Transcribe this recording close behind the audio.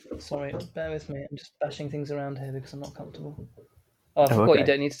Sorry, bear with me. I'm just bashing things around here because I'm not comfortable. Oh, I Oh, forgot okay. you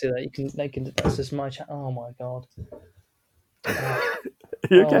don't need to do that. They can. That's just my chat. Oh my god. You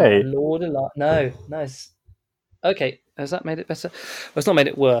Oh my okay? lord alive. No. It's... Okay, has that made it better? Well, it's not made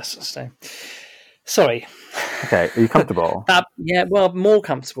it worse. So, sorry. Okay, are you comfortable? Yeah, well, more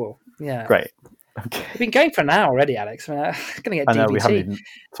comfortable. Yeah. Great. Okay. We've been going for an hour already, Alex. I mean, I'm going to get I know we haven't DVT. even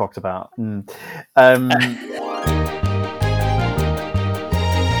talked about.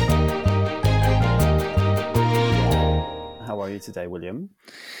 How are you today, William?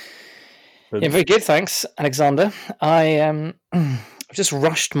 Yeah, very good, thanks, Alexander. I've just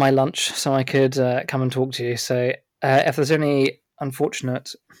rushed my lunch so I could come and talk to you. So if there's any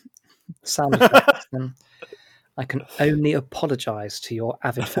unfortunate sound effects, then I can only apologise to your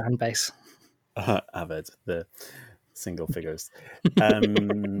avid fan base. Avid, the single figures.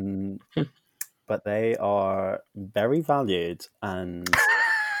 But they are very valued and...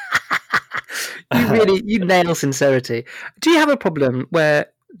 You nail sincerity. Do you have a problem where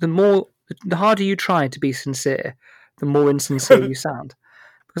the harder you try to be sincere, the more insincere you sound?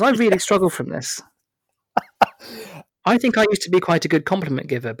 Because I really struggle from this. I think I used to be quite a good compliment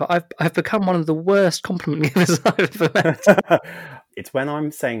giver, but I've become one of the worst compliment givers I've ever met. It's when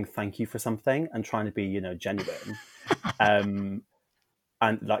I'm saying thank you for something and trying to be, genuine. And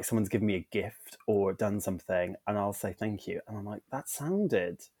like someone's given me a gift or done something and I'll say thank you. And I'm like, that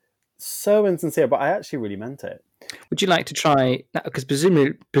sounded so insincere, but I actually really meant it. Would you like to try, because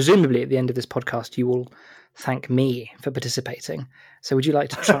presumably at the end of this podcast, you will thank me for participating. So would you like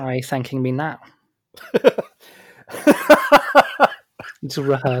to try thanking me now? It's a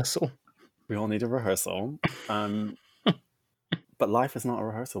rehearsal. We all need a rehearsal. But life is not a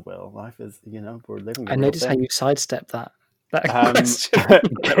rehearsal, Will. Life is, we're living the I real noticed how thing. you sidestepped that question.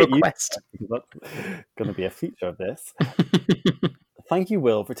 Request. That's going to be a feature of this. Thank you,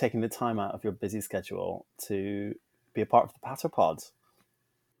 Will, for taking the time out of your busy schedule to be a part of the Patterpod.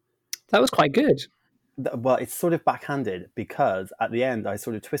 That was quite good. Well, it's sort of backhanded because at the end I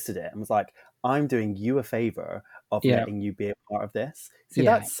sort of twisted it and was like, I'm doing you a favour of letting you be a part of this. See,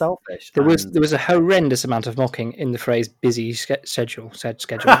 that's selfish. There was a horrendous amount of mocking in the phrase "busy schedule."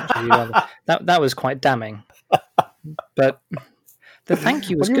 That was quite damning. But the thank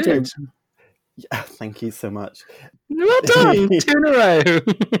you was good. Yeah, thank you so much. Well done, 2 in a row.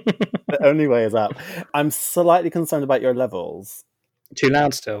 The only way is up. I'm slightly concerned about your levels. Too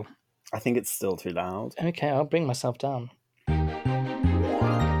loud still. I think it's still too loud. Okay, I'll bring myself down.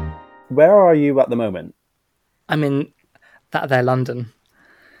 Where are you at the moment? I'm in that there London,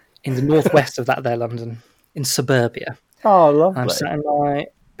 in the northwest of that there London, in suburbia. Oh, lovely. I'm sat in my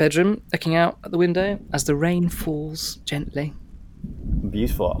bedroom, looking out at the window as the rain falls gently.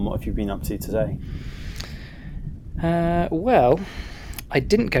 Beautiful. And what have you been up to today? Well, I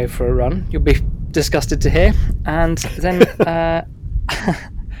didn't go for a run. You'll be disgusted to hear. And then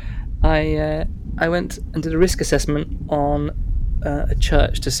I went and did a risk assessment on a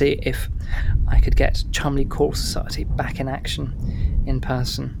church to see if I could get Cholmondeley Choral Society back in action in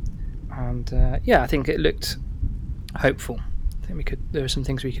person. And I think it looked hopeful. I think there are some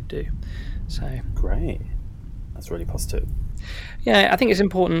things we could do. So great. That's really positive. Yeah, I think it's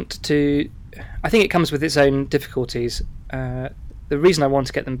important I think it comes with its own difficulties. The reason I want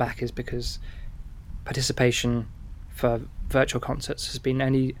to get them back is because participation for virtual concerts has been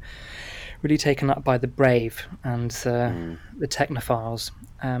only really taken up by the brave and the technophiles,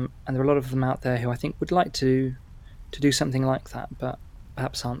 and there are a lot of them out there who I think would like to do something like that, but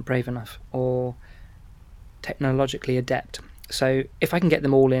perhaps aren't brave enough or technologically adept. So if I can get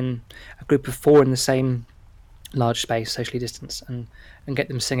them all in a group of 4 in the same large space, socially distanced, and get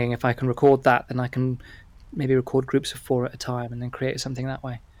them singing, if I can record that, then I can maybe record groups of 4 at a time and then create something that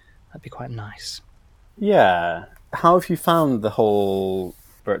way. That'd be quite nice. Yeah. How have you found the whole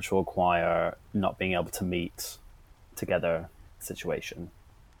virtual choir not being able to meet together situation?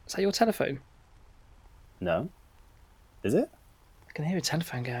 Is that your telephone? No. Is it? I can hear a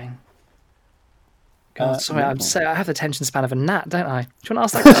telephone going. God, sorry, I have the attention span of a gnat, don't I? Do you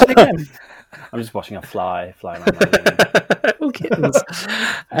want to ask that question again? I'm just watching a fly fly around my room. Oh, kittens.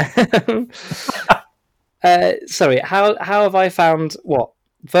 Sorry, how have I found what?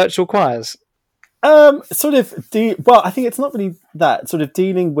 Virtual choirs? I think it's not really that. Sort of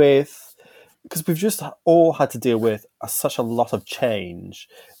dealing with, because we've just all had to deal with such a lot of change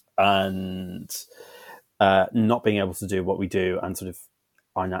and not being able to do what we do and sort of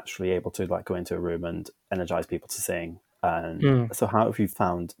are naturally able to like go into a room and energize people to sing. And so how have you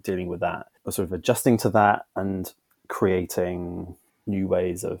found dealing with that, or sort of adjusting to that and creating new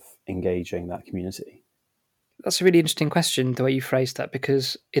ways of engaging that community? That's a really interesting question, the way you phrased that,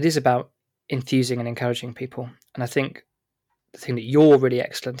 because it is about enthusing and encouraging people. And I think the thing that you're really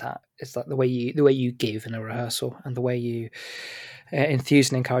excellent at is like the way you give in a rehearsal, and the way you enthuse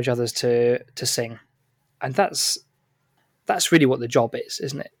and encourage others to sing. And that's really what the job is,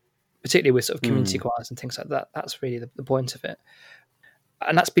 isn't it? Particularly with sort of community choirs and things like that. That's really the point of it.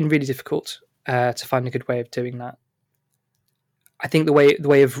 And that's been really difficult to find a good way of doing that. I think the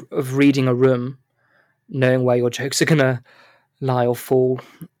way of reading a room, knowing where your jokes are going to lie or fall,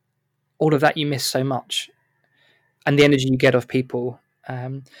 all of that you miss so much. And the energy you get off people.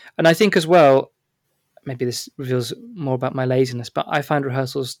 And I think as well, maybe this reveals more about my laziness, but I find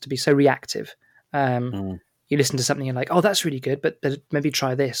rehearsals to be so reactive. You listen to something, you're like, oh, that's really good, but maybe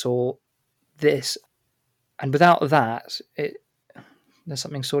try this or this. And without that, there's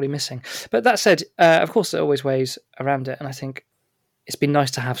something sorely missing. But that said, of course, there are always ways around it. And I think it's been nice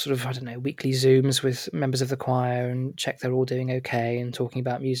to have sort of, I don't know, weekly Zooms with members of the choir and check they're all doing okay and talking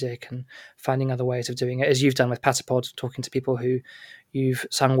about music and finding other ways of doing it, as you've done with Patapod, talking to people who you've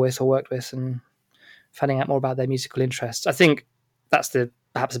sung with or worked with and finding out more about their musical interests. I think that's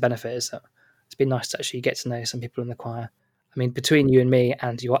perhaps the benefit, is that it's been nice to actually get to know some people in the choir. I mean, between you and me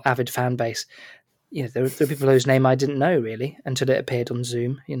and your avid fan base, there are people whose name I didn't know really until it appeared on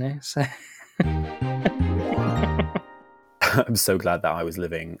Zoom, so... I'm so glad that I was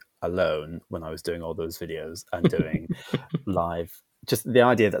living alone when I was doing all those videos and doing live. Just the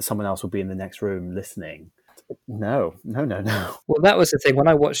idea that someone else would be in the next room listening. No. Well, that was the thing. When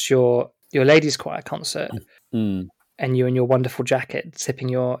I watched your ladies' choir concert and you in your wonderful jacket sipping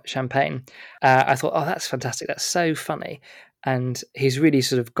your champagne, I thought, oh, that's fantastic. That's so funny. And he's really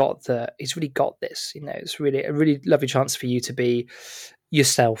sort of got this, it's really a really lovely chance for you to be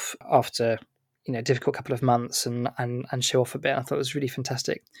yourself after a difficult couple of months and show off a bit. I thought it was really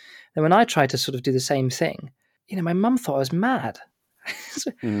fantastic. Then when I tried to sort of do the same thing, my mum thought I was mad.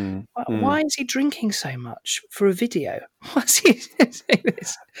 Why is he drinking so much for a video? Why is he saying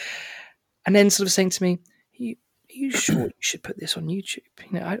this? And then sort of saying to me, are you sure you should put this on YouTube?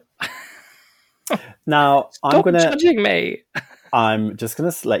 Now, Stop judging me. I'm just going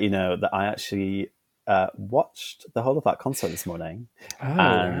to let you know that I actually watched the whole of that concert this morning,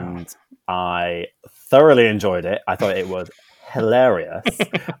 and I thoroughly enjoyed it. I thought it was hilarious.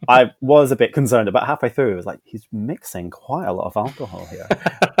 I was a bit concerned about halfway through. It was like, he's mixing quite a lot of alcohol here.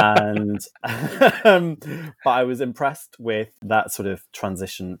 And but I was impressed with that sort of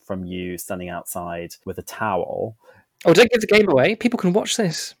transition from you standing outside with a towel. Oh, don't give the game away. People can watch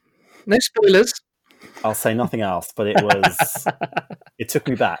this. No spoilers. I'll say nothing else, but it took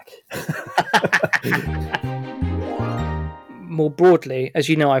me back. More broadly, as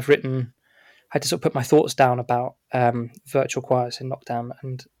you know, I had to sort of put my thoughts down about virtual choirs in lockdown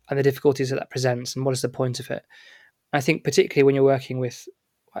and the difficulties that presents and what is the point of it. I think particularly when you're working with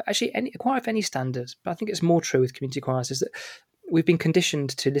actually a choir of any standard, but I think it's more true with community choirs, is that we've been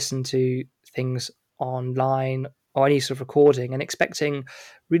conditioned to listen to things online or any sort of recording and expecting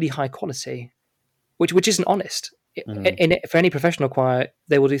really high quality, which isn't honest. For any professional choir,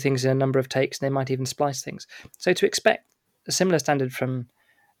 they will do things in a number of takes and they might even splice things. So to expect a similar standard from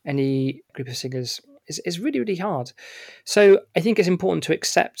any group of singers is really, really hard. So I think it's important to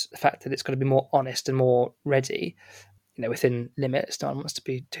accept the fact that it's got to be more honest and more ready, within limits. No one wants to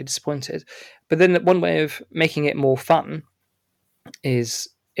be too disappointed. But then one way of making it more fun is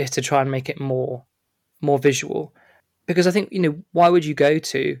to try and make it more visual. Because I think, why would you go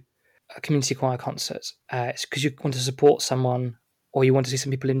to a community choir concert? It's because you want to support someone or you want to see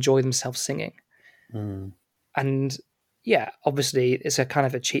some people enjoy themselves singing. And yeah, obviously it's a kind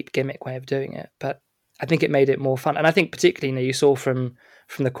of a cheap gimmick way of doing it, but I think it made it more fun. And I think particularly, you saw from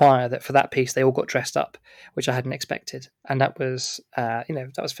the choir that for that piece, they all got dressed up, which I hadn't expected. And that was, that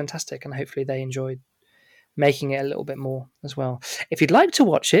was fantastic. And hopefully they enjoyed making it a little bit more as well. If you'd like to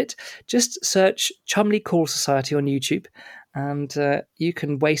watch it, just search Cholmondeley Choral Society on YouTube and you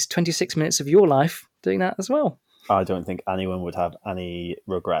can waste 26 minutes of your life doing that as well. I don't think anyone would have any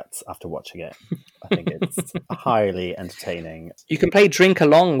regrets after watching it. I think it's highly entertaining. You can play Drink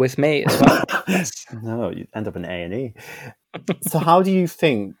Along with me as well. Yes. No, you end up in A&E. So how do you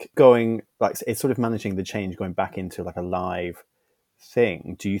think it's sort of managing the change, going back into like a live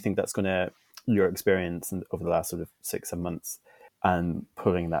thing? Do you think that's going to, your experience over the last sort of 6 months and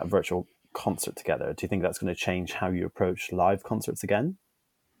putting that virtual concert together, do you think that's going to change how you approach live concerts again?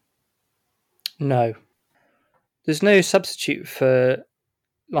 No. There's no substitute for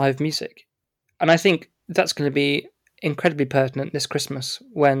live music. And I think that's going to be incredibly pertinent this Christmas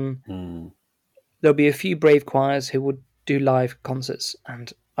when there'll be a few brave choirs who will do live concerts.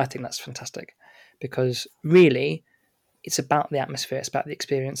 And I think that's fantastic because really it's about the atmosphere, it's about the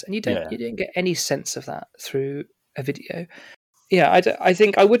experience, and you don't get any sense of that through a video. Yeah, I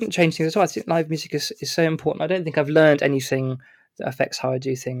think I wouldn't change things at all. I think live music is so important. I don't think I've learned anything that affects how I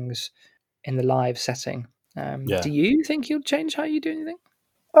do things in the live setting. Do you think you'll change how you do anything?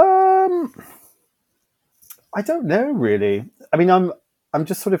 I don't know, really. I mean, I'm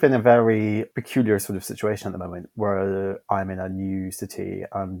just sort of in a very peculiar sort of situation at the moment where I'm in a new city.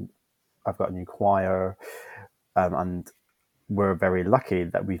 I've got a new choir, and we're very lucky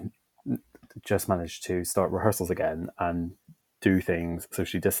that we've just managed to start rehearsals again and do things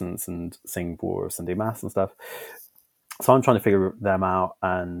socially distance and sing for Sunday Mass and stuff. So I'm trying to figure them out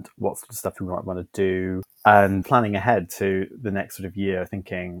and what sort of stuff we might want to do, and planning ahead to the next sort of year,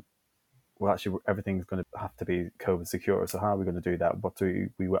 thinking, well, actually, everything's going to have to be COVID secure. So how are we going to do that? What do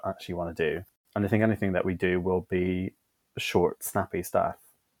we actually want to do? And I think anything that we do will be short, snappy stuff.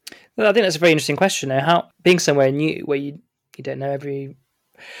 Well, I think that's a very interesting question. Now, how being somewhere new where you don't know every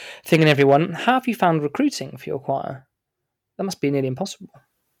thing and everyone, how have you found recruiting for your choir? That must be nearly impossible.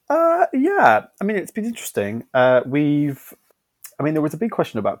 Yeah, I mean, it's been interesting. There was a big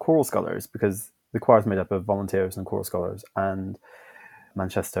question about choral scholars because the choir is made up of volunteers and choral scholars, and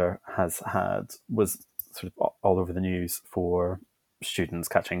Manchester was sort of all over the news for students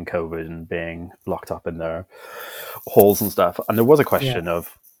catching COVID and being locked up in their halls and stuff. And there was a question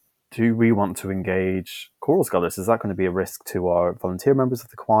of, do we want to engage choral scholars? Is that going to be a risk to our volunteer members of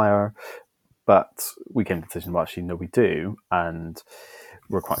the choir? But we came to the decision, well, actually, no, we do. And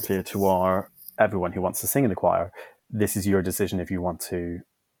we're quite clear to everyone who wants to sing in the choir, this is your decision if you want to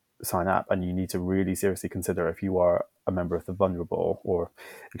sign up, and you need to really seriously consider, if you are a member of the vulnerable or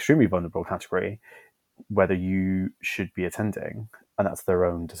extremely vulnerable category, whether you should be attending, and that's their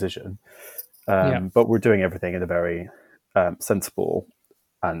own decision. But we're doing everything in a very sensible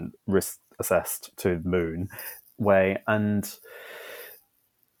and risk-assessed to the moon way, and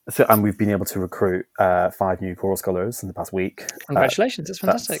we've been able to recruit 5 new choral scholars in the past week. Congratulations, that's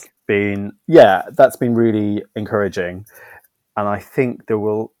fantastic. That's been really encouraging. And I think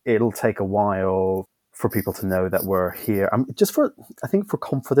it'll take a while for people to know that we're here. For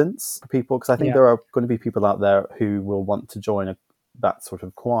confidence for people, because I think there are going to be people out there who will want to join that sort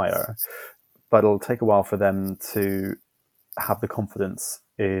of choir, but it'll take a while for them to have the confidence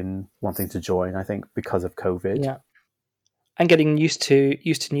in wanting to join, I think, because of COVID. Yeah. And getting used to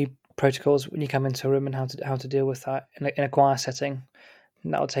new protocols when you come into a room and how to deal with that in a choir setting.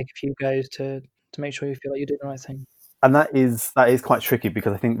 And that'll take a few goes to make sure you feel like you're doing the right thing. And that is quite tricky,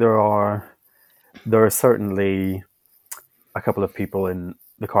 because I think there are certainly a couple of people in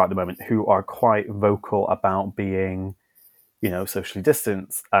the choir at the moment who are quite vocal about being, socially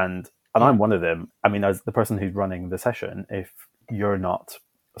distanced, and I'm one of them. I mean, as the person who's running the session, if you're not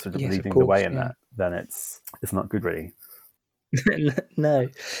sort of leading the way in that, then it's not good, really. No,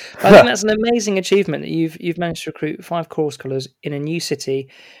 I think that's an amazing achievement that you've managed to recruit 5 choral scholars in a new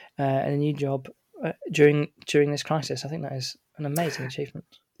city and a new job during this crisis. I think that is an amazing achievement.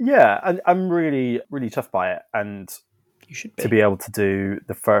 Yeah, and I'm really, really chuffed by it. And you should be. To be able to do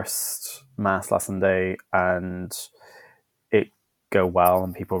the first Mass last Sunday and it go well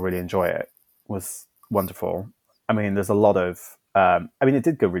and people really enjoy it was wonderful. I mean, there's a lot of... it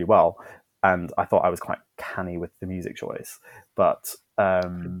did go really well. And I thought I was quite canny with the music choice. But... I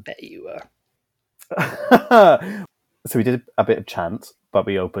bet you were. So we did a bit of chant, but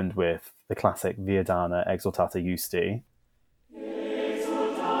we opened with the classic Via Dana Exultate Justi.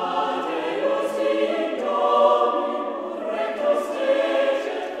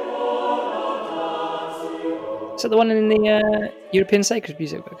 Is that the one in the European Sacred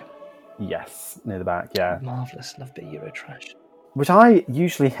Music book? Yes, near the back, yeah. Marvellous, love a bit of Euro trash. Which I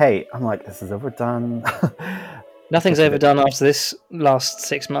usually hate. I'm like, this is overdone. Nothing's overdone after this last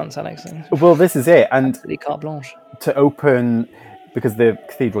 6 months, Alex. Well, this is it. And absolutely carte blanche. To open, because the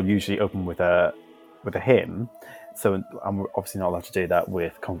cathedral usually open with a hymn, so I'm obviously not allowed to do that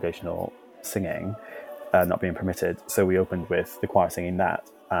with congregational singing, not being permitted. So we opened with the choir singing that,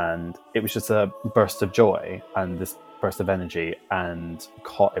 and it was just a burst of joy and this burst of energy, and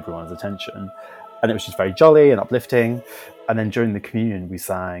caught everyone's attention. And it was just very jolly and uplifting. And then during the communion, we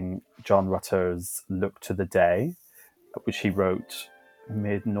sang John Rutter's Look to the Day, which he wrote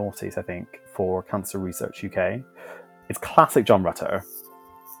mid-noughties, I think, for Cancer Research UK. It's classic John Rutter.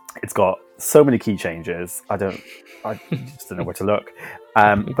 It's got so many key changes. I just don't know where to look.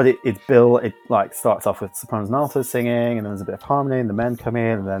 But it starts off with sopranos and altos singing, and then there's a bit of harmony, and the men come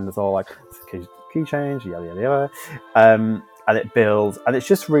in, and then there's all like key change, yada yada yada. And it builds, and it's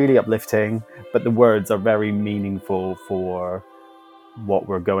just really uplifting, but the words are very meaningful for what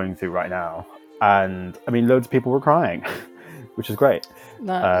we're going through right now. And I mean, loads of people were crying, which is great.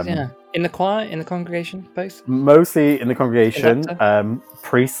 In the choir, in the congregation, both. Mostly in the congregation,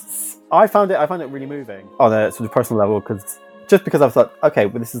 priests. I found it really moving on a sort of personal level, because I thought, okay,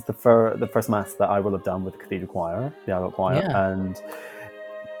 well, this is the first mass that I will have done with the cathedral choir, the adult choir,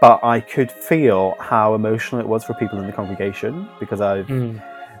 but I could feel how emotional it was for people in the congregation, because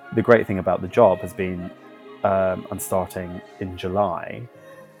the great thing about the job has been, and starting in July,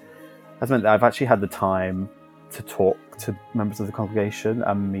 has meant that I've actually had the time to talk to members of the congregation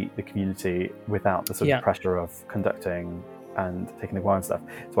and meet the community without the sort of pressure of conducting and taking the choir and stuff.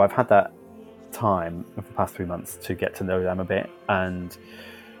 So I've had that time over the past 3 months to get to know them a bit, and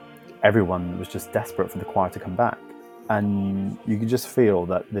everyone was just desperate for the choir to come back, and you could just feel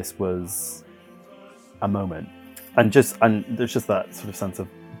that this was a moment, and there's just that sort of sense of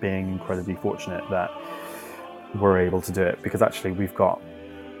being incredibly fortunate that we're able to do it, because actually we've got,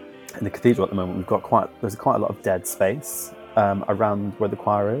 in the cathedral at the moment, there's quite a lot of dead space around where the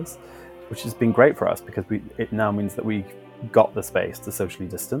choir is, which has been great for us, because it now means that we got the space to socially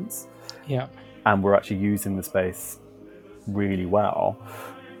distance, and we're actually using the space really well.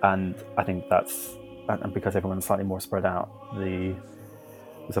 And I think and because everyone's slightly more spread out, there's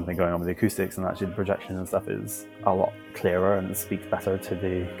something going on with the acoustics, and actually the projection and stuff is a lot clearer and speaks better to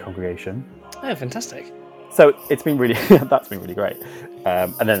the congregation. Oh, fantastic. So it's been really, that's been really great.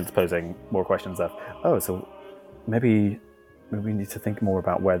 And then it's posing more questions of, so maybe we need to think more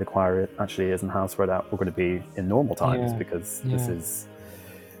about where the choir actually is and how spread out we're going to be in normal times, because this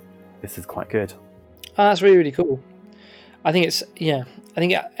is quite good. Oh, that's really, really cool. I think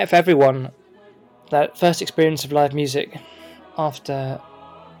if everyone, that first experience of live music after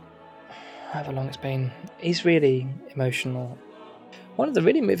however long it's been, is really emotional. One of the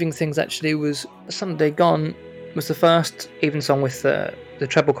really moving things actually was Sunday Gone was the first Evensong with the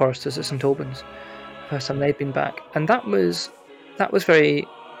treble choristers at St Albans. First time they'd been back, and that was very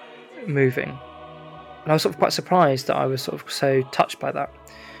moving. And I was sort of quite surprised that I was sort of so touched by that.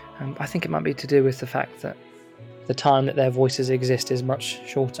 I think it might be to do with the fact that the time that their voices exist is much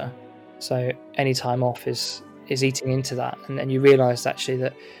shorter. So any time off is eating into that, and then you realise actually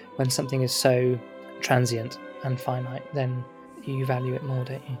that when something is so transient and finite, then you value it more,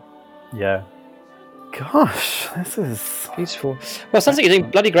 don't you? Yeah. Gosh, this is beautiful. Well, it sounds like you're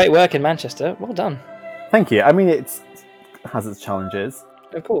doing bloody great work in Manchester. Well done. Thank you. I mean, it has its challenges.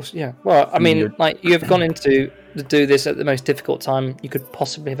 Of course, yeah. Well, I mean, like, you have gone into to do this at the most difficult time you could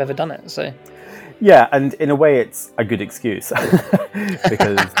possibly have ever done it. So, yeah, and in a way, it's a good excuse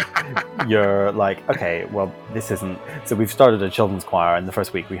because you're like, okay, well, this isn't. So we've started a children's choir, and the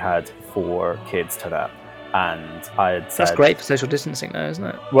first week we had 4 kids turn up. And I had said, that's great for social distancing, though, isn't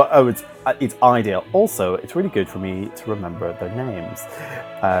it? Well, it's ideal. Also, it's really good for me to remember their names,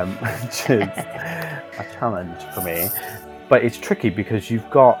 which is a challenge for me. But it's tricky because you've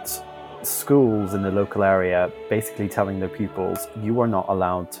got schools in the local area basically telling their pupils, you are not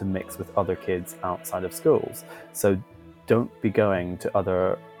allowed to mix with other kids outside of schools. So don't be going to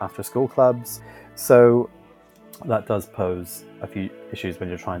other after-school clubs. So that does pose a few issues when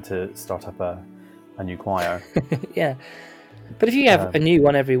you're trying to start up a new choir. Yeah, but if you have a new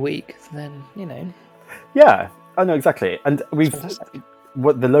one every week, then yeah, I know exactly. And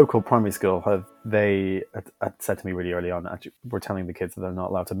what the local primary school had said to me really early on, actually, we're telling the kids that they're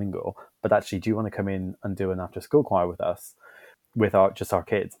not allowed to mingle, but actually, do you want to come in and do an after school choir with us, with our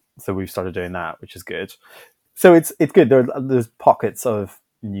kids? So we've started doing that, which is good. So it's good. There's pockets of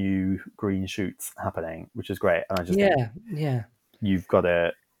new green shoots happening, which is great. And I just think you've got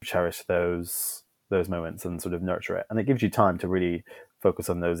to cherish those moments and sort of nurture it, and it gives you time to really focus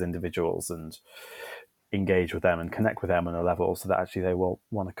on those individuals and engage with them and connect with them on a level, so that actually they will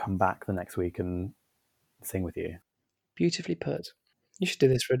want to come back the next week and sing with you. Beautifully put. You should do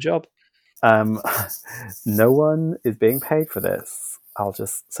this for a job. No one is being paid for this. I'll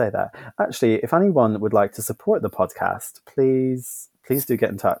just say that. Actually, if anyone would like to support the podcast, please do get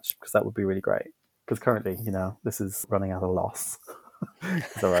in touch, because that would be really great. Because currently, this is running at a loss.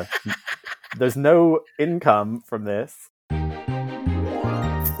 So there's no income from this.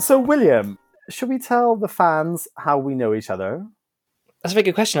 So, William, should we tell the fans how we know each other? That's a very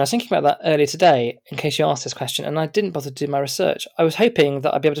good question. I was thinking about that earlier today, in case you asked this question, and I didn't bother to do my research. I was hoping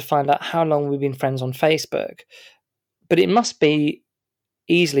that I'd be able to find out how long we've been friends on Facebook, but it must be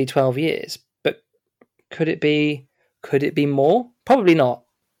easily 12 years. But could it be more? Probably not.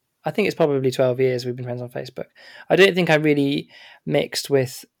 I think it's probably 12 years we've been friends on Facebook. I don't think I really mixed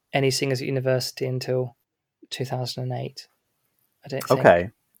with any singers at university until 2008. I don't think.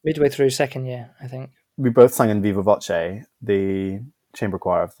 Okay. Midway through second year, I think. We both sang in Viva Voce, the chamber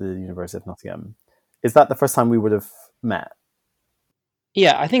choir of the University of Nottingham. Is that the first time we would have met?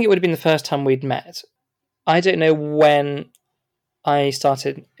 Yeah, I think it would have been the first time we'd met. I don't know when I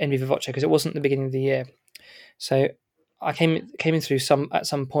started in Viva Voce because it wasn't the beginning of the year. So I came in through at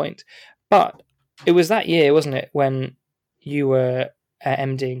some point. But it was that year, wasn't it, when you were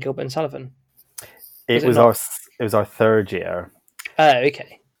MD in Gilbert and Sullivan? It was our third year. Oh,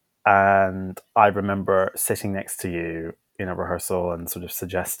 okay. And I remember sitting next to you in a rehearsal and sort of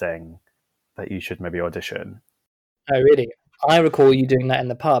suggesting that you should maybe audition. Oh, really? I recall you doing that in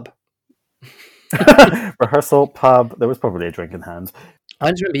the pub. Rehearsal, pub, there was probably a drink in hand. I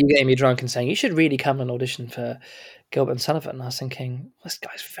just remember you getting me drunk and saying, you should really come and audition for Gilbert and Sullivan. And I was thinking, this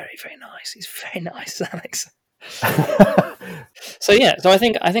guy's very, very nice. He's very nice, Alex. So I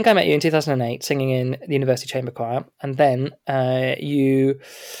think I met you in 2008 singing in the University Chamber Choir, and then you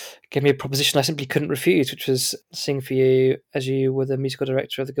gave me a proposition I simply couldn't refuse, which was sing for you as you were the musical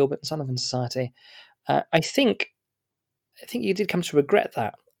director of the Gilbert and Sullivan Society. I think you did come to regret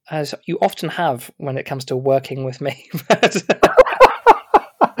that, as you often have when it comes to working with me.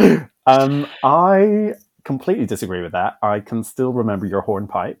 I completely disagree with that. I can still remember your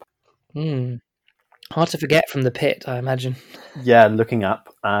hornpipe. Hard to forget from the pit, I imagine. Yeah, looking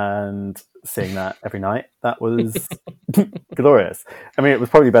up and seeing that every night. That was glorious. I mean, it was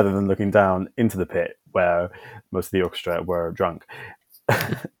probably better than looking down into the pit where most of the orchestra were drunk.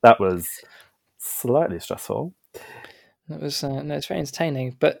 That was slightly stressful. That was it's very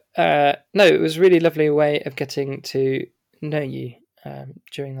entertaining. But no, it was a really lovely way of getting to know you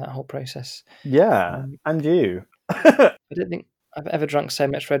during that whole process. Yeah, and you. I don't think I've ever drunk so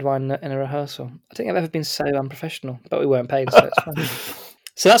much red wine in a rehearsal. I don't think I've ever been so unprofessional, but we weren't paid, so it's fine.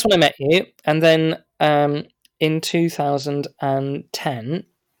 So that's when I met you. And then in 2010,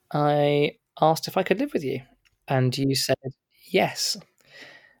 I asked if I could live with you. And you said yes.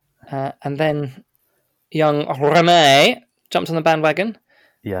 And then young Renee jumped on the bandwagon.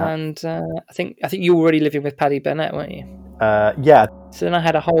 Yeah. And I think you were already living with Paddy Burnett, weren't you? Yeah. So then I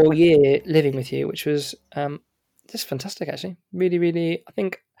had a whole year living with you, which was just fantastic, actually. Really, really. I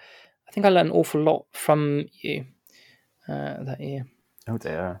think I learned an awful lot from you that year. Oh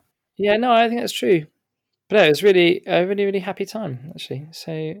dear. Yeah, no, I think that's true. But no, it was really a really, really happy time, actually.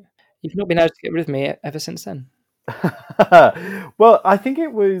 So you've not been able to get rid of me ever since then. Well, I think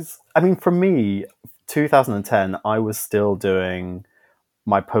it was. I mean, for me, 2010, I was still doing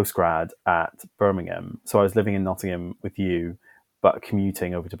my postgrad at Birmingham. So I was living in Nottingham with you, but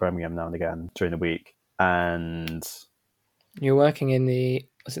commuting over to Birmingham now and again during the week. And you're working in the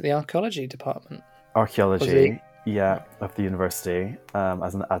archaeology department? Archaeology, yeah, of the university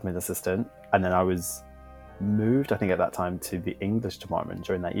as an admin assistant. And then I was moved, I think at that time, to the English department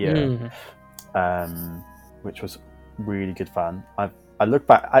during that year, which was really good fun. I look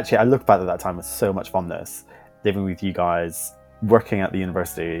back at that time with so much fondness. Living with you guys, working at the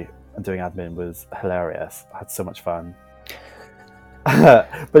university and doing admin was hilarious. I had so much fun.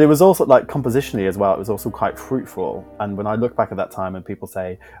 But it was also, like, compositionally as well, it was also quite fruitful. And when I look back at that time and people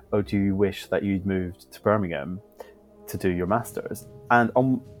say, oh, do you wish that you'd moved to Birmingham to do your master's? And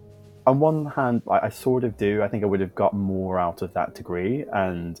on one hand, I sort of do. I think I would have got more out of that degree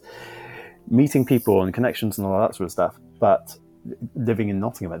and meeting people and connections and all that sort of stuff. But living in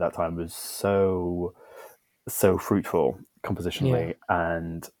Nottingham at that time was so fruitful compositionally,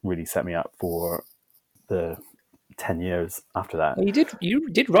 and really set me up for the 10 years after that. Well, you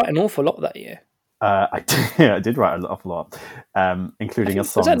did write an awful lot that year. I did write an awful lot, including a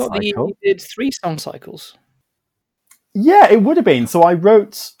song cycle. Was that not the year you did 3 song cycles? Yeah, it would have been. So I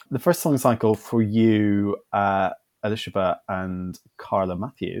wrote the first song cycle for you, Elishaba and Carla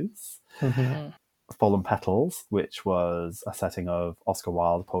Matthews, Fallen Petals, which was a setting of Oscar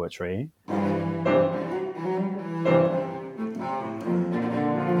Wilde poetry.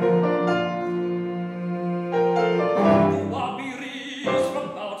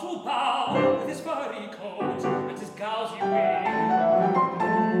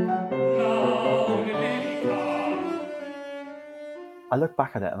 I look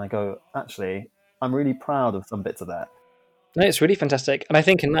back at it and I go, actually, I'm really proud of some bits of that. No, it's really fantastic. And I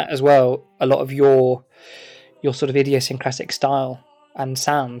think in that as well, a lot of your sort of idiosyncratic style and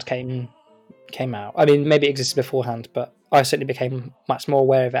sound came out. I mean, maybe it existed beforehand, but I certainly became much more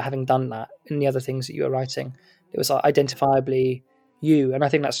aware of it having done that in the other things that you were writing. It was like identifiably you. And I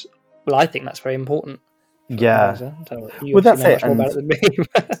think that's very important. Yeah. Well, that's it. More about it than me.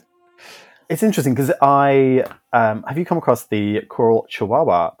 It's interesting because have you come across the Choral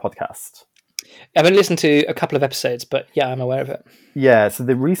Chihuahua podcast? I've only listened to a couple of episodes, but yeah, I'm aware of it. Yeah, so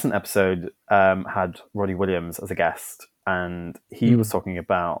the recent episode had Roddy Williams as a guest, and he was talking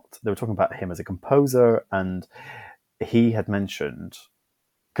about, they were talking about him as a composer, and he had mentioned,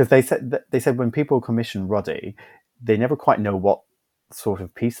 because they said when people commission Roddy, they never quite know what sort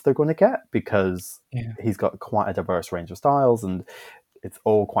of piece they're going to get, because he's got quite a diverse range of styles and it's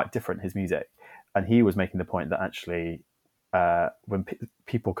all quite different, his music. And he was making the point that actually when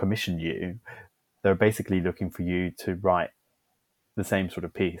people commission you, they're basically looking for you to write the same sort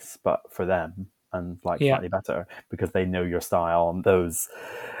of piece but for them, and like slightly better, because they know your style and those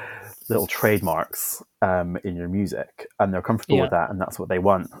little trademarks in your music, and they're comfortable with that, and that's what they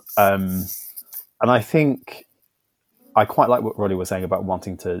want. And I think I quite like what Roddy was saying about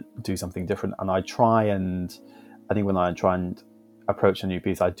wanting to do something different. And I think when I try and approach a new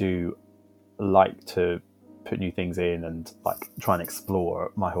piece, I do like to put new things in and like try and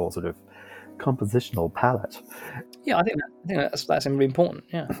explore my whole sort of compositional palette. Yeah, I think that's really important.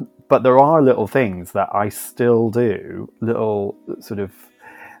 Yeah, but there are little things that I still do, little sort of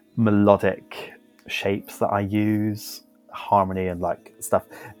melodic shapes that I use, harmony and like stuff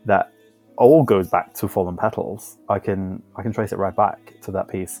that all goes back to Fallen Petals. I can trace it right back to that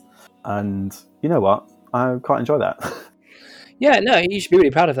piece, and you know what? I quite enjoy that. Yeah, no, you should be really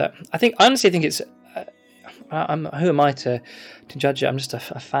proud of that. I honestly think it's. Who am I to judge it? I'm just a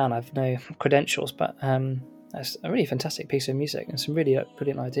fan. I've no credentials, but that's a really fantastic piece of music and some really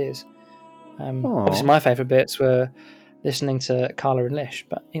brilliant ideas. Obviously, my favourite bits were listening to Carla and Lish,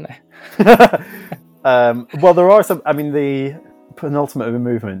 but you know. Well, there are some. I mean, the penultimate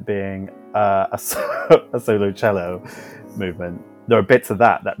movement being a solo cello movement. There are bits of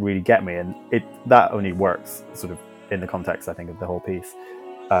that really get me, and that only works sort of in the context, I think, of the whole piece,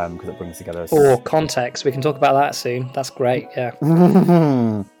 because it brings together. Context. We can talk about that soon. That's great. Yeah.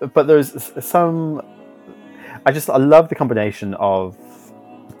 But there's some. I love the combination of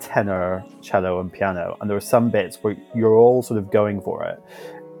tenor, cello, and piano, and there are some bits where you're all sort of going for it,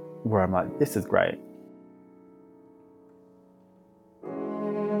 where I'm like, this is great.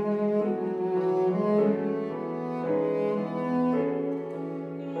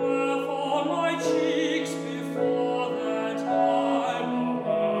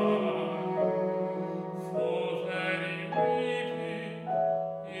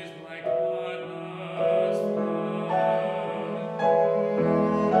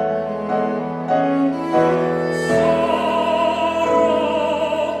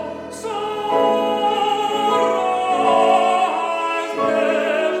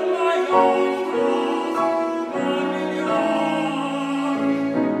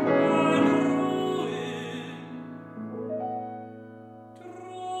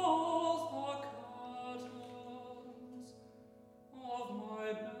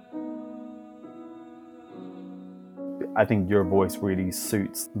 I think your voice really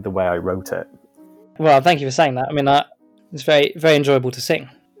suits the way I wrote it. Well, thank you for saying that. I mean, it's very, very enjoyable to sing.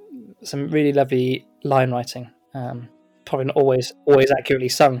 Some really lovely line writing. Probably not always accurately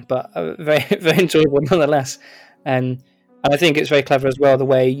sung, but very, very enjoyable nonetheless. And I think it's very clever as well, the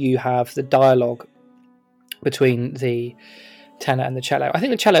way you have the dialogue between the tenor and the cello. I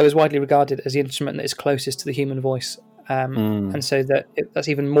think the cello is widely regarded as the instrument that is closest to the human voice, and so that's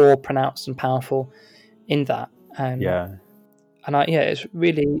even more pronounced and powerful in that. And it's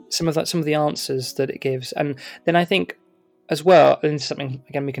really some of the answers that it gives, and then I think as well, and this is something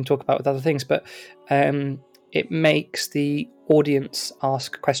again we can talk about with other things, but it makes the audience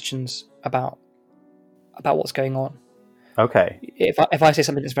ask questions about what's going on. Okay. If I say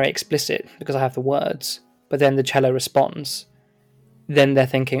something that's very explicit because I have the words, but then the cello responds, then they're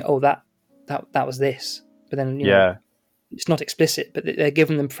thinking, oh, that was this. But then you know, it's not explicit, but they're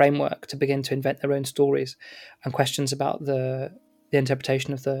giving them framework to begin to invent their own stories and questions about the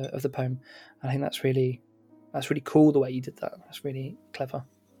interpretation of the poem. And I think that's really cool the way you did that. That's really clever.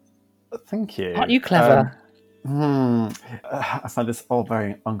 Thank you. Aren't you clever? I find this all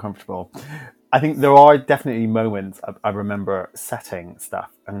very uncomfortable. I think there are definitely moments I remember setting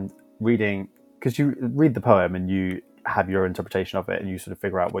stuff and reading, because you read the poem and you have your interpretation of it and you sort of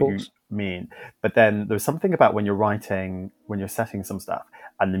figure out what you mean. But then there's something about when you're setting some stuff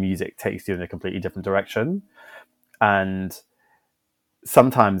and the music takes you in a completely different direction. And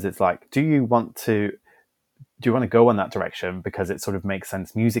sometimes it's like, do you want to go in that direction because it sort of makes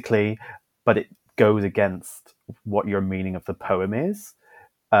sense musically, but it goes against what your meaning of the poem is?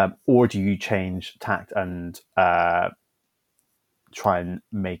 Or do you change tact and try and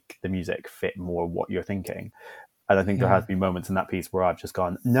make the music fit more what you're thinking? And I think there has been moments in that piece where I've just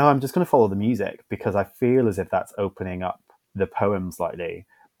gone, no, I'm just going to follow the music because I feel as if that's opening up the poem slightly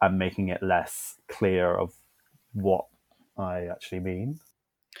and making it less clear of what I actually mean.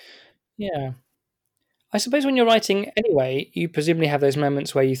 Yeah. I suppose when you're writing anyway, you presumably have those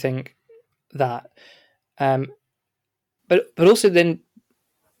moments where you think that, but also then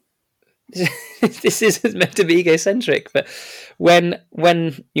this isn't meant to be egocentric, but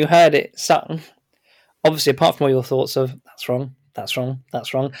when you heard it sung, obviously apart from all your thoughts of that's wrong, that's wrong,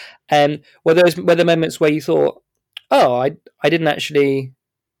 that's wrong, were there moments where you thought, oh, I didn't actually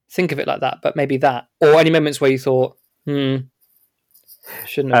think of it like that, but maybe that, or any moments where you thought,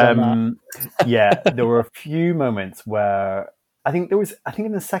 shouldn't have done that. Yeah, there were a few moments where I think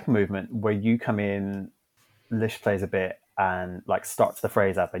in the second movement where you come in, Lish plays a bit and like starts the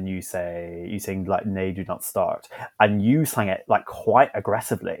phrase up, and you sing like "Nay, do not start," and you sang it like quite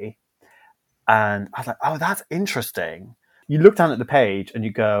aggressively, and I was like, oh, that's interesting. You look down at the page and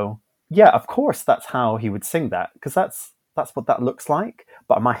you go, yeah, of course that's how he would sing that, because that's what that looks like.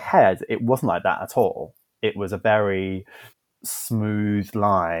 But in my head, it wasn't like that at all. It was a very smooth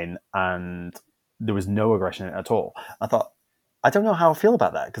line and there was no aggression in it at all. I thought, I don't know how I feel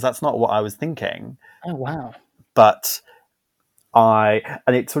about that, because that's not what I was thinking. Oh, wow. But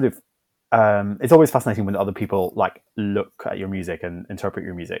it's sort of, it's always fascinating when other people like look at your music and interpret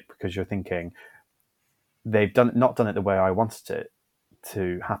your music, because you're thinking they've not done it the way I wanted it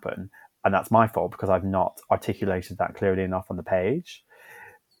to happen. And that's my fault because I've not articulated that clearly enough on the page.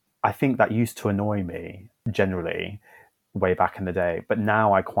 I think that used to annoy me generally way back in the day, but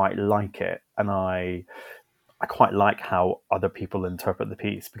now I quite like it. And I quite like how other people interpret the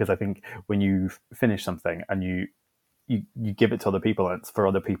piece, because I think when you finish something and you give it to other people, and it's for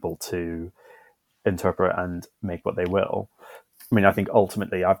other people to interpret and make what they will. I mean, I think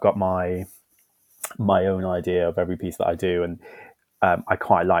ultimately I've got my own idea of every piece that I do, and I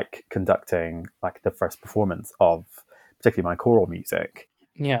quite like conducting like the first performance of particularly my choral music.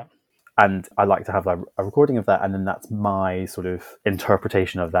 Yeah. And I like to have a recording of that, and then that's my sort of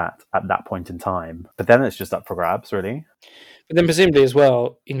interpretation of that at that point in time. But then it's just up for grabs, really. But then presumably as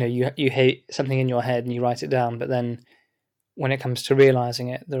well, you hate something in your head and you write it down, but then when it comes to realising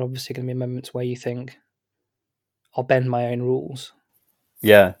it, there are obviously going to be moments where you think, I'll bend my own rules.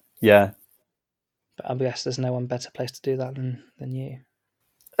 Yeah, yeah. But I guess there's no one better placed to do that than you.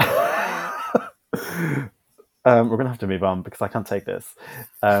 We're going to have to move on because I can't take this.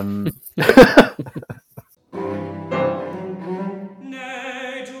 Nay,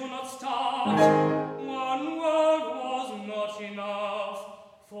 do not start. One word was not enough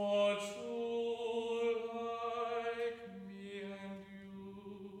for two like me and you.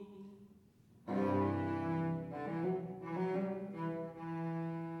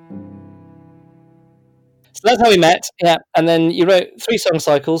 So that's how we met, yeah. And then you wrote 3 song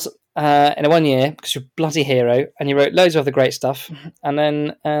cycles in a 1 year because you're a bloody hero, and you wrote loads of other great stuff. And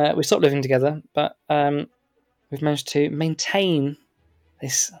then we stopped living together, but we've managed to maintain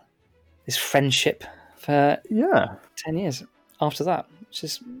this friendship for 10 years after that, which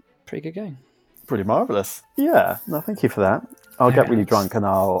is pretty good going. Pretty marvellous. Yeah, no, thank you for that. I'll get really drunk and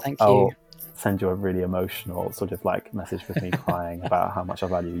I'll send you a really emotional sort of like message with me crying about how much I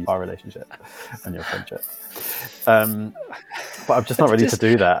value our relationship and your friendship. But I'm just not ready to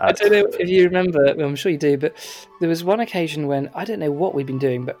do that. I don't know if you remember, well, I'm sure you do, but there was one occasion when, I don't know what we'd been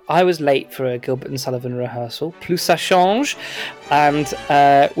doing, but I was late for a Gilbert and Sullivan rehearsal, Plus ça change, and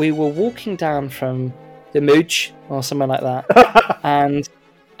we were walking down from the Mooch or somewhere like that,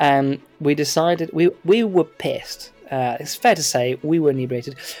 and we decided, we were pissed. It's fair to say we were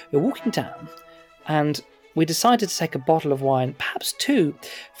inebriated. We were walking down, and we decided to take a bottle of wine, perhaps 2,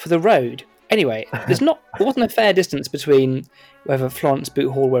 for the road. Anyway, there wasn't a fair distance between whether Florence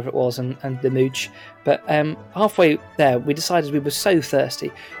Boot Hall, wherever it was, and the Mooch. But halfway there, we decided we were so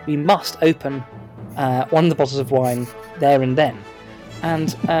thirsty, we must open one of the bottles of wine there and then.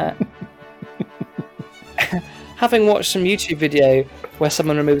 And having watched some YouTube video where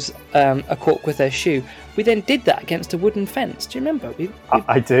someone removes a cork with their shoe, we then did that against a wooden fence. Do you remember?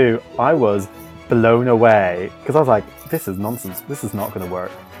 I do. I was blown away because I was like, this is nonsense. This is not going to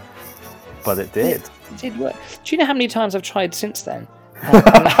work. But it did. It did work. Do you know how many times I've tried since then?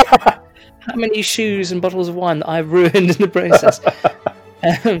 How many shoes and bottles of wine that I've ruined in the process?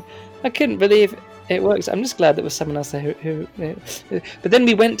 I couldn't believe it works. I'm just glad there was someone else there who. But then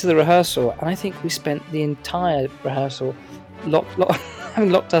we went to the rehearsal, and I think we spent the entire rehearsal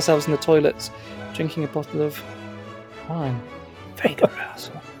having locked ourselves in the toilets, drinking a bottle of wine. Very good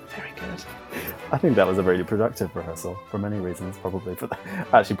rehearsal. Very good. I think that was a really productive rehearsal for many reasons. Probably for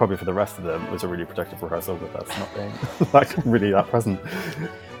the rest of them, it was a really productive rehearsal with us not being like really that present.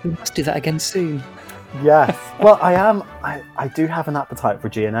 We must do that again soon. Yes. Well, I do have an appetite for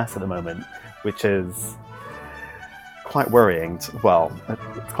GNS at the moment, which is quite worrying. Well,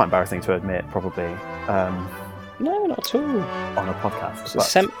 it's quite embarrassing to admit, probably, No, not at all. on a podcast.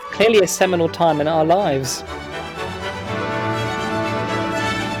 It's But clearly a seminal time in our lives.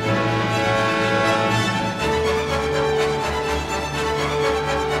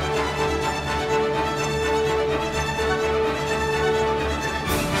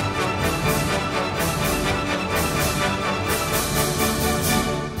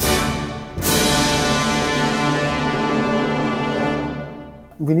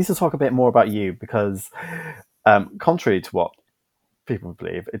 we need to talk a bit more about you because, contrary to what people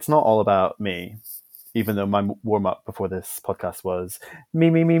believe, it's not all about me. Even though my warm up before this podcast was me.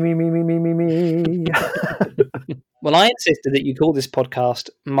 Well, I insisted that you call this podcast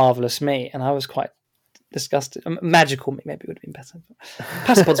Marvelous Me, and I was quite disgusted. Magical Me maybe would have been better.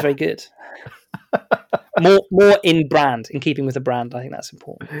 Passapod's very good. More in brand, in keeping with the brand. I think that's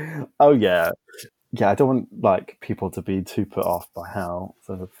important. Oh yeah. I don't want like people to be too put off by how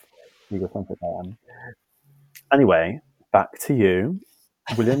sort of egocentric I am. Anyway, back to you,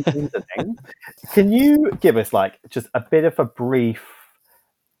 William Dinning. Can you give us like just a bit of a brief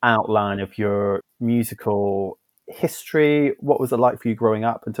outline of your musical history? What was it like for you growing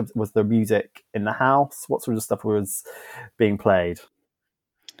up? In terms, was there music in the house? What sort of stuff was being played?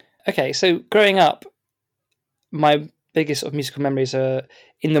 Okay, so growing up, my biggest sort of musical memories are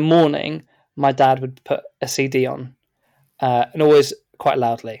in the morning. My dad would put a CD on, and always quite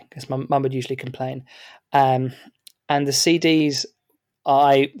loudly because my mum would usually complain. And the CDs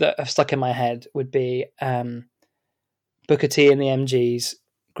that have stuck in my head would be Booker T and the MGs,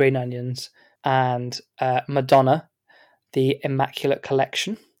 Green Onions, and Madonna, the Immaculate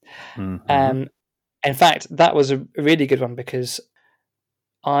Collection. Mm-hmm. In fact, that was a really good one because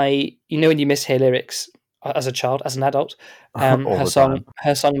when you mishear lyrics as a child, as an adult, her song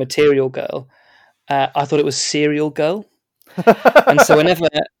Material Girl, I thought it was Serial Girl. And so whenever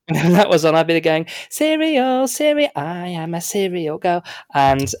that was on, I'd be going, cereal, I am a cereal girl.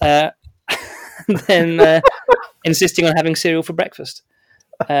 And then insisting on having cereal for breakfast.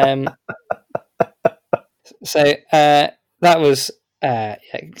 So that was, and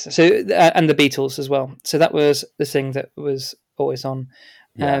the Beatles as well. So that was the thing that was always on.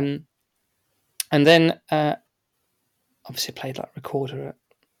 Yeah. And then obviously played like recorder at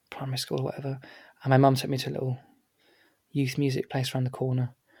primary school or whatever. And my mum took me to a little youth music place around the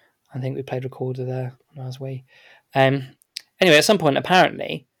corner. I think we played recorder there when I was wee. Anyway, at some point,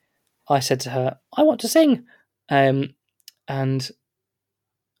 apparently, I said to her, I want to sing. And I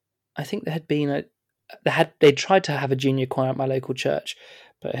think there had been they tried to have a junior choir at my local church,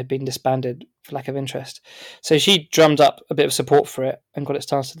 but it had been disbanded for lack of interest. So she drummed up a bit of support for it and got it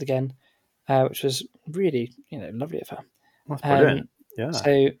started again, which was really, lovely of her. That's brilliant. Yeah.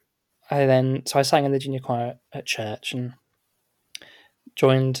 So I sang in the junior choir at church and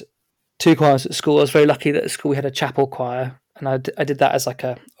joined 2 choirs at school. I was very lucky that at school we had a chapel choir, and I did that as like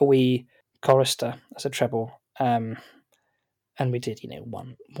a wee chorister, as a treble. And we did,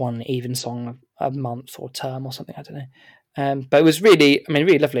 one even song a month or term or something, I don't know. But it was really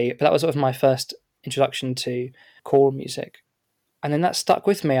lovely. But that was sort of my first introduction to choral music. And then that stuck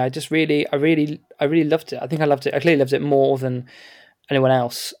with me. I really loved it. I think I loved it. I clearly loved it more than anyone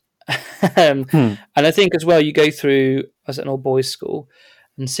else. And I think as well, you go through, I was at an all boys school,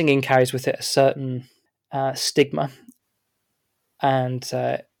 and singing carries with it a certain stigma. And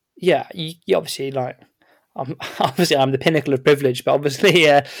you obviously I'm the pinnacle of privilege, but obviously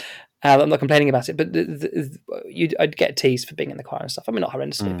I'm not complaining about it. But I'd get teased for being in the choir and stuff. I mean, not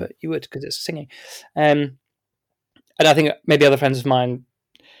horrendously, but you would because it's singing. And I think maybe other friends of mine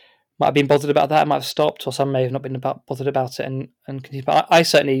might have been bothered about that. I might have stopped, or some may have not been bothered about it and continued. But I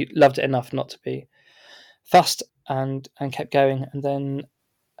certainly loved it enough not to be fussed and kept going. And then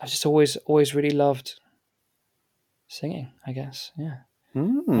I just always really loved singing, I guess. Yeah.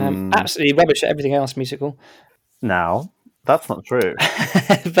 Absolutely rubbish at everything else musical. Now, that's not true.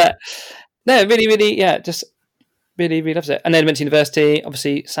 But no, really, yeah, just really, really loves it. And then went to university,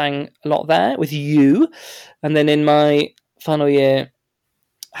 obviously sang a lot there with you. And then in my final year,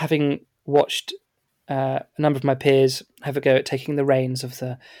 having watched a number of my peers have a go at taking the reins of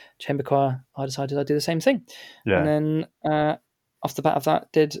the chamber choir, I decided I'd do the same thing. Yeah. And then off the bat of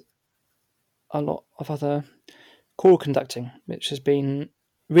that, did a lot of other choral conducting, which has been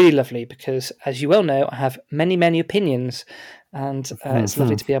really lovely because, as you well know, I have many, many opinions, and it's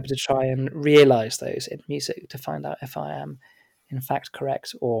lovely to be able to try and realise those in music to find out if I am, in fact,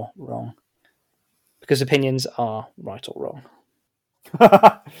 correct or wrong. Because opinions are right or wrong.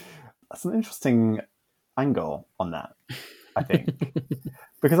 That's an interesting angle on that, I think.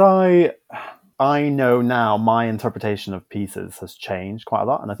 Because I I know now my interpretation of pieces has changed quite a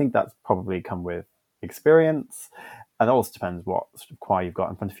lot, and I think that's probably come with experience, and it also depends what sort of choir you've got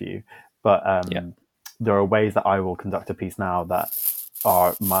in front of you. But Yeah. there are ways that I will conduct a piece now that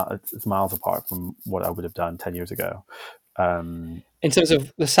are it's miles apart from what I would have done 10 years ago. In terms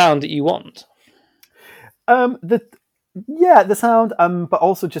of the sound that you want. The sound, but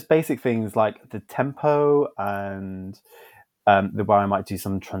also just basic things like the tempo and the way I might do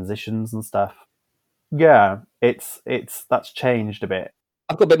some transitions and stuff. Yeah, it's that's changed a bit.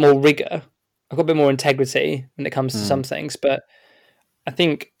 I've got a bit more rigor. I've got a bit more integrity when it comes to some things, but I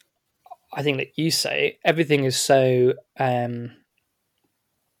think like you say, everything is so the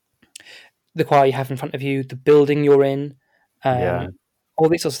choir you have in front of you, the building you're in, Yeah. all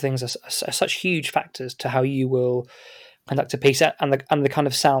these sorts of things are such huge factors to how you will conduct a piece and the kind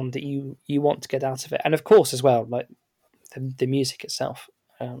of sound that you want to get out of it, and of course as well, like the music itself.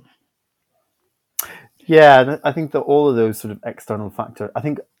 Yeah, I think that all of those sort of external factors, I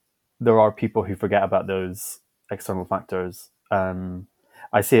think there are people who forget about those external factors.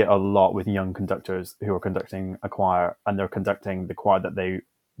 I see it a lot with young conductors who are conducting a choir, and they're conducting the choir that they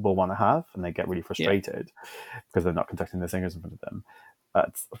will want to have, and they get really frustrated because they're not conducting the singers in front of them.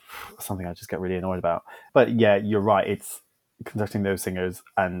 That's something I just get really annoyed about. But yeah, you're right. It's conducting those singers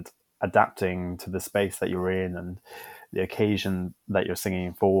and adapting to the space that you're in and the occasion that you're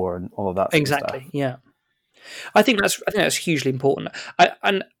singing for, and all of that sort of Exactly. stuff. Yeah, I think that's hugely important.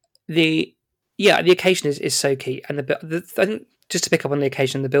 And the occasion is so key. And I think just to pick up on the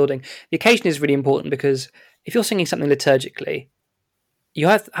occasion in the building, the occasion is really important because if you're singing something liturgically, you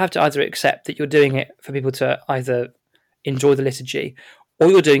have to either accept that you're doing it for people to either enjoy the liturgy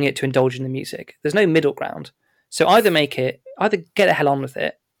or you're doing it to indulge in the music. There's no middle ground. So either get the hell on with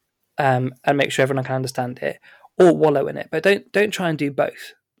it, and make sure everyone can understand it, or wallow in it. But don't try and do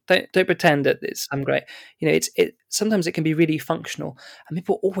both. Don't pretend that it's great. Sometimes it can be really functional, and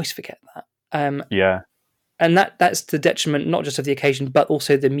people always forget that. Yeah. And that's the detriment not just of the occasion, but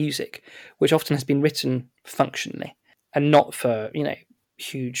also the music, which often has been written functionally and not for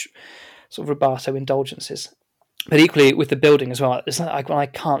huge sort of rubato indulgences. But equally with the building as well, it's not like what I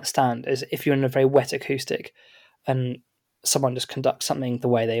can't stand is if you're in a very wet acoustic and someone just conducts something the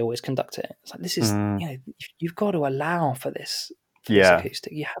way they always conduct it. It's like this is you've got to allow for this. This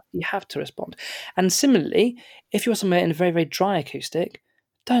acoustic, you have to respond. And similarly, if you're somewhere in a very, very dry acoustic,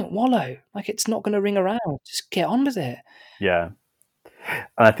 don't wallow. Like it's not going to ring around. Just get on with it. Yeah,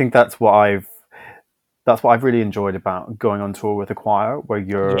 and I think that's what I've really enjoyed about going on tour with a choir, where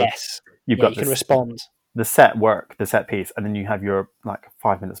you can respond. The set piece, and then you have your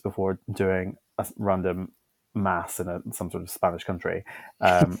 5 minutes before doing a random mass in some sort of Spanish country,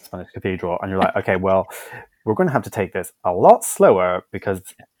 Spanish cathedral, and you're like, okay, well, we're going to have to take this a lot slower because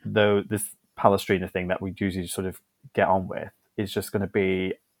this Palestrina thing that we usually sort of get on with is just going to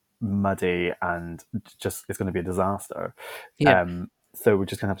be muddy and just it's going to be a disaster. Yeah. So we're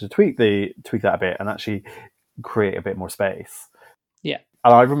just going to have to tweak that a bit and actually create a bit more space. Yeah.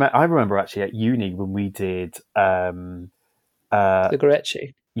 And I remember actually at uni when we did the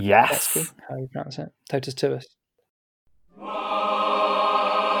Gorecci. Yes. How you pronounce it? Totus Tuus.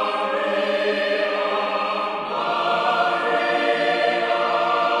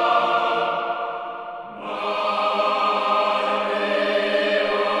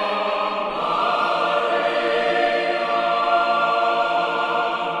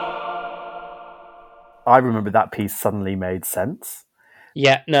 I remember that piece suddenly made sense.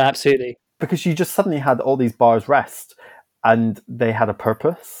 Yeah, no, absolutely. Because you just suddenly had all these bars rest and they had a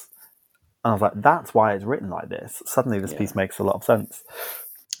purpose. And I was like, that's why it's written like this. Suddenly this piece makes a lot of sense.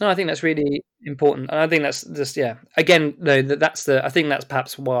 No, I think that's really important. And I think that's just, again, though, I think that's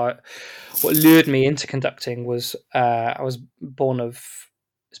perhaps what lured me into conducting was I was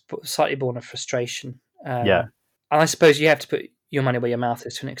slightly born of frustration. And I suppose you have to put your money where your mouth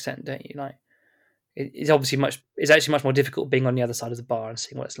is to an extent, don't you? Like, it's actually much more difficult being on the other side of the bar and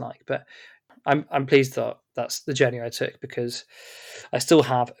seeing what it's like. But I'm pleased that that's the journey I took because I still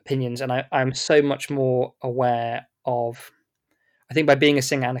have opinions and I'm so much more aware of. I think by being a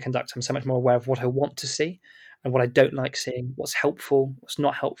singer and a conductor, I'm so much more aware of what I want to see and what I don't like seeing, what's helpful, what's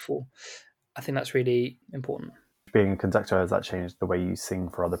not helpful. I think that's really important. Being a conductor, has that changed the way you sing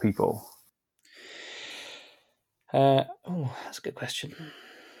for other people? That's a good question.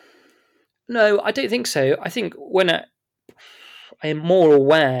 No, I don't think so. I think when I am more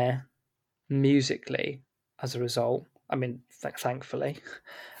aware musically as a result, I mean, thankfully.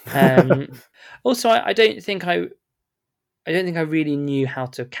 Also, I don't think I really knew how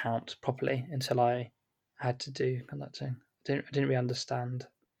to count properly until I had to do conducting. I didn't really understand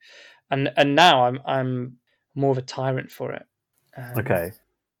and now I'm more of a tyrant for it. Okay.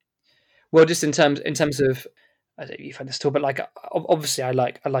 Well, just in terms of, I don't know if you find this at all, but like obviously I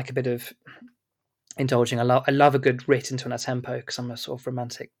like a bit of indulging. I love a good writ into a tempo because I'm a sort of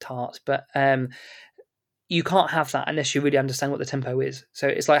romantic tart, but you can't have that unless you really understand what the tempo is. So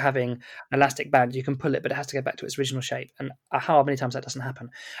it's like having an elastic band. You can pull it, but it has to go back to its original shape. And how many times that doesn't happen?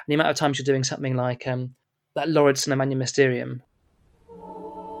 And the amount of times you're doing something like that Lauridsen Manuum Mysterium,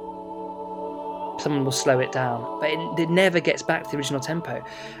 someone will slow it down, but it never gets back to the original tempo,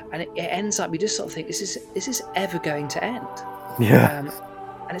 and it ends up, you just sort of think, is this ever going to end? Yeah.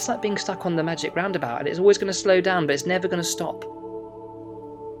 And it's like being stuck on the magic roundabout, and it's always going to slow down, but it's never going to stop.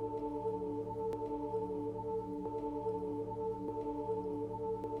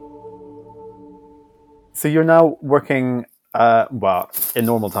 So you're now working. Well, in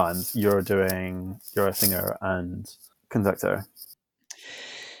normal times, you're a singer and conductor.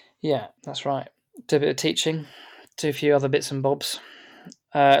 Yeah, that's right. Do a bit of teaching, do a few other bits and bobs.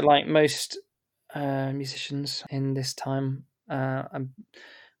 Like most musicians in this time, I'm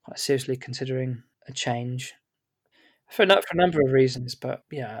quite seriously considering a change for a number of reasons. But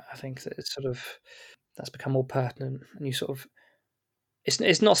yeah, I think that it's sort of that's become more pertinent, and you sort of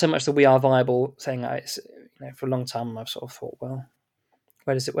it's not so much that we are viable thing. It's for a long time I've sort of thought, well,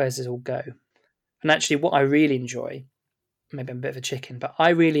 where does this all go? And actually, what I really enjoy, maybe I'm a bit of a chicken, but I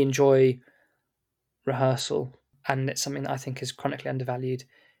really enjoy rehearsal, and it's something that I think is chronically undervalued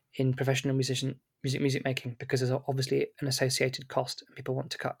in professional music making, because there's obviously an associated cost, and people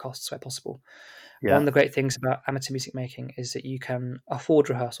want to cut costs where possible. Yeah. One of the great things about amateur music making is that you can afford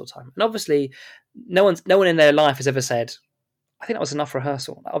rehearsal time, and obviously, no one in their life has ever said, "I think that was enough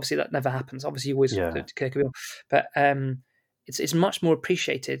rehearsal." Obviously, that never happens. Obviously, you always take a bill, but it's much more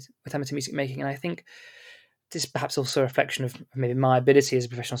appreciated with amateur music making, and I think this is perhaps also a reflection of maybe my ability as a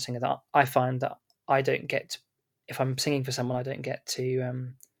professional singer, that I find that I don't get, if I'm singing for someone, I don't get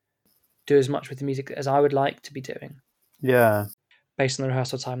to do as much with the music as I would like to be doing. Yeah. Based on the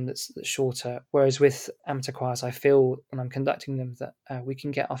rehearsal time that's shorter. Whereas with amateur choirs, I feel when I'm conducting them that we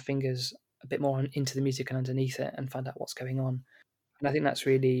can get our fingers a bit more into the music and underneath it and find out what's going on. And I think that's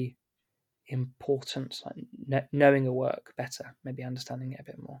really important, like knowing a work better, maybe understanding it a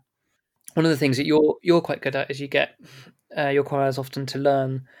bit more. One of the things that you're quite good at is you get your choirs often to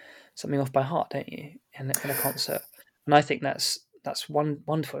learn something off by heart, don't you, in a concert? And I think that's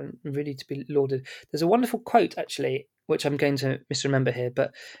wonderful and really to be lauded. There's a wonderful quote actually, which I'm going to misremember here,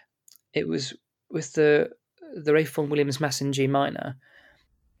 but it was with the Ralph Vaughan Williams Mass in G minor.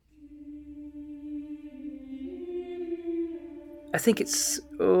 I think it's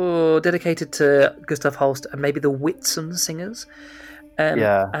dedicated to Gustav Holst and maybe the Whitsun Singers.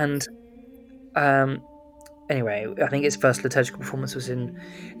 And anyway, I think its first liturgical performance was in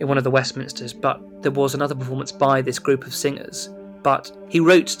one of the Westminsters, but there was another performance by this group of singers. But he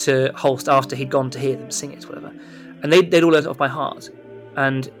wrote to Holst after he'd gone to hear them sing it, whatever, and they'd all learned it off by heart.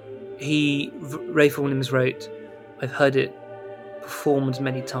 And Ralph Williams wrote, "I've heard it performed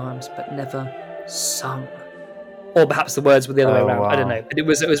many times, but never sung." Or perhaps the words were the other way around. Wow. I don't know, but it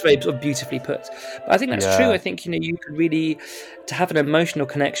was very sort of beautifully put. But I think that's true. I think you could really, to have an emotional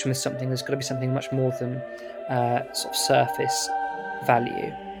connection with something, there's got to be something much more than sort of surface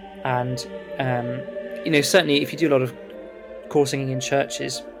value. And certainly if you do a lot of choral singing in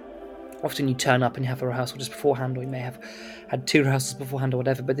churches, often you turn up and you have a rehearsal just beforehand, or you may have had 2 rehearsals beforehand or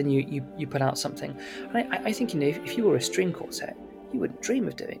whatever. But then you put out something. And I think if you were a string quartet, you wouldn't dream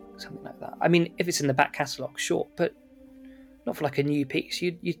of doing something like that. I mean, if it's in the back catalogue, sure, but not for like a new piece.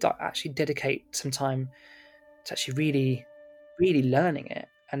 You'd actually dedicate some time to actually really, really learning it,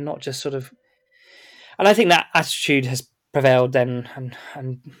 and not just sort of. And I think that attitude has prevailed then,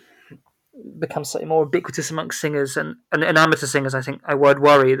 and become slightly more ubiquitous amongst singers and amateur singers. I think I would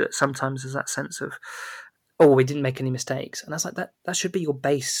worry that sometimes there's that sense of, we didn't make any mistakes, and that's like that should be your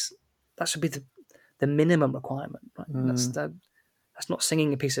base. That should be the minimum requirement. Right? That's not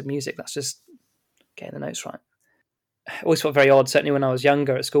singing a piece of music. That's just getting the notes right. I always felt very odd, certainly when I was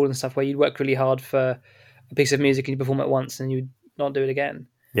younger at school and stuff, where you'd work really hard for a piece of music and you perform it once and you'd not do it again.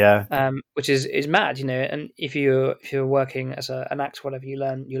 Yeah. Which is mad, And if you're working as an actor, whatever, you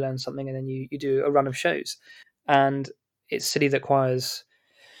learn something, and then you do a run of shows. And it's silly that choirs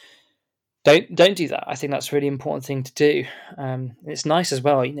don't do that. I think that's a really important thing to do. It's nice as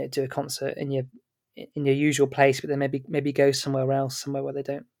well, do a concert in your usual place, but then maybe go somewhere else, somewhere where they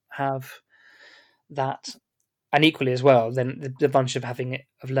don't have that. And equally as well, then the bunch of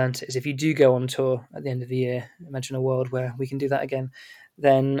learnt it is, if you do go on tour at the end of the year, imagine a world where we can do that again,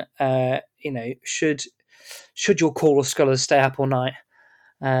 then should your choral scholars stay up all night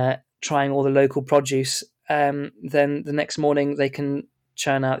trying all the local produce, then the next morning they can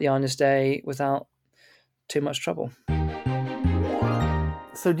churn out the Agnus Dei without too much trouble.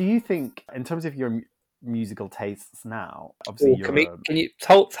 So do you think, in terms of your musical tastes now, obviously Can you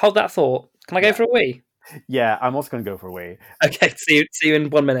hold that thought? Can I go for a wee? Yeah, I'm also going to go for a wee. Okay, see you in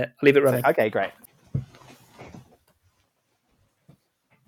 1 minute. I'll leave it running. Okay, great.